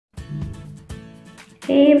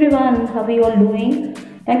Hey everyone, how are you all doing?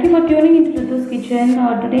 Thank you for tuning into Lathus Kitchen.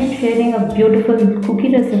 Today I'm sharing a beautiful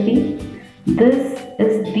cookie recipe. This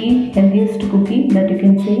is the healthiest cookie that you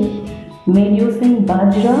can say, made using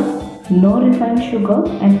bajra, no refined sugar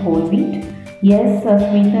and whole wheat. Yes,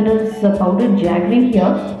 sweetener is powdered jaggery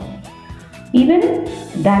here. Even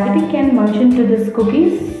diabetic can munch into this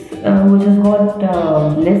cookies, which has got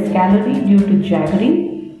less calorie due to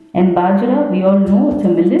jaggery. And bajra, we all know it's a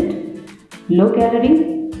millet, low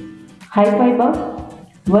calorie, high fiber.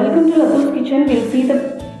 Welcome to Lathus Kitchen. We'll see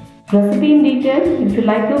the recipe in detail. If you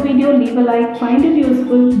like the video, leave a like, find it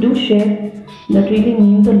useful, do share. That really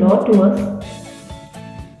means a lot to us.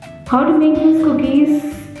 How to make these cookies?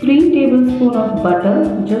 3 tablespoons of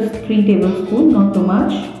butter, just 3 tablespoons, not too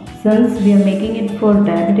much, since we are making it for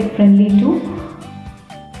diabetic friendly too.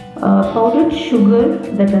 Powdered sugar,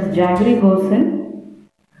 that is jaggery goes in,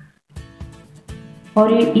 or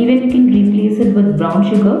even you can replace it with brown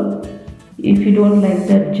sugar if you don't like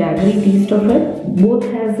the jaggery taste of it. Both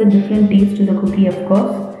has a different taste to the cookie, of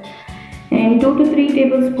course. And 2 to 3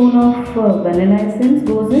 tablespoons of vanilla essence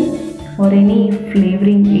goes in, or any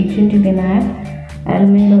flavoring agent you can add,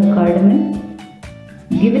 almond or cardamom.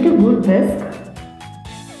 Give it a good whisk.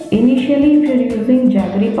 Initially, if you're using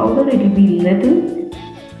jaggery powder, it will be little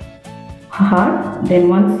hard. Then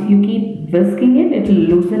once you keep whisking it, it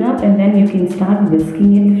will loosen up, and then you can start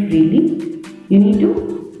whisking it freely. You need to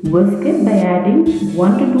whisk it by adding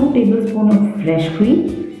 1 to 2 tablespoons of fresh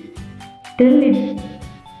cream till it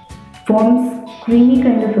forms creamy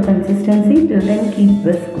kind of a consistency. Till then keep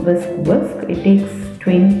whisk. It takes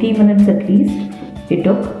 20 minutes at least. It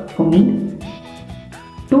took for me.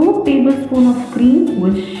 2 tablespoons of cream,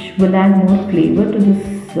 which will add more flavor to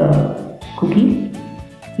this cookie.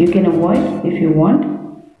 You can avoid if you want.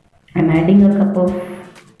 I'm adding a cup of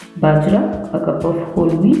bajra, a cup of whole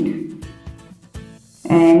wheat,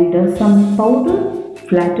 and some powdered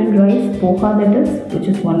flattened rice, poha that is, which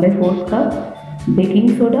is 1 by 4 cup.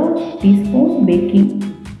 Baking soda, teaspoon, baking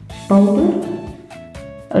powder,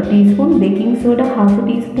 a teaspoon, baking soda, half a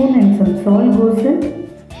teaspoon, and some salt goes in.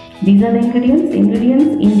 These are the ingredients.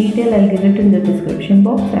 Ingredients in detail I'll give it in the description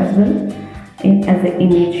box as well as an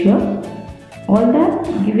image here. All that,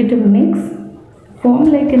 give it a mix,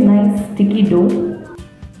 form like a nice sticky dough,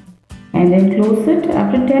 and then close it.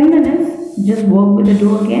 After 10 minutes, just work with the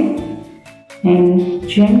dough again and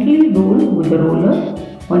gently roll with the roller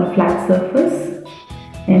on a flat surface,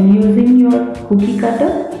 and using your cookie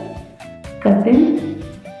cutter, cut in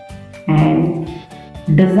and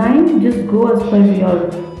design. Just go as per your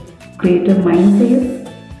creative mind says.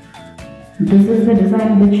 This is the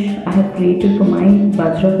design which I have created for my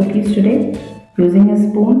bajra cookies today. Using a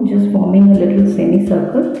spoon, just forming a little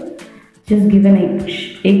semicircle, just give an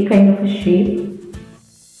egg kind of a shape,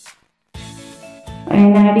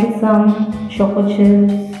 and adding some chocolate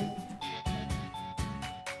chips,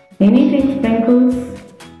 anything, sprinkles.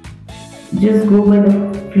 Just go by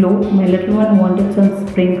the flow. My little one wanted some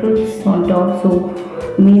sprinkles on top,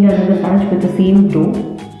 so made another batch with the same dough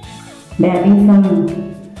by adding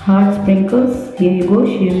some hard sprinkles. Here you go.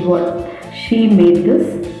 She made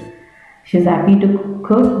this. She's happy to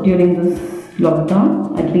cook during this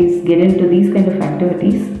lockdown, at least get into these kind of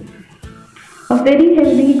activities. A very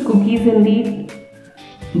healthy cookies indeed.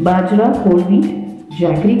 Bajra, whole wheat,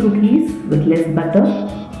 jaggery cookies with less butter.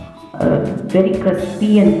 Very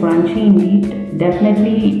crispy and crunchy indeed.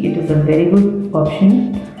 Definitely it is a very good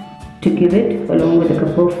option to give it along with a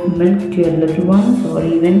cup of milk to your little ones, or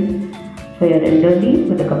even for your elderly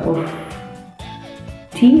with a cup of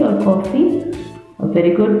tea or coffee. A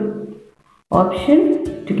very good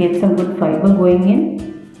option to get some good fiber going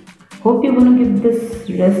in. Hope you're going to give this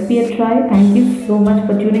recipe a try. Thank you so much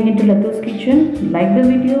for tuning into Lathus Kitchen. Like the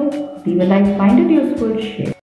video, leave a like, find it useful, share.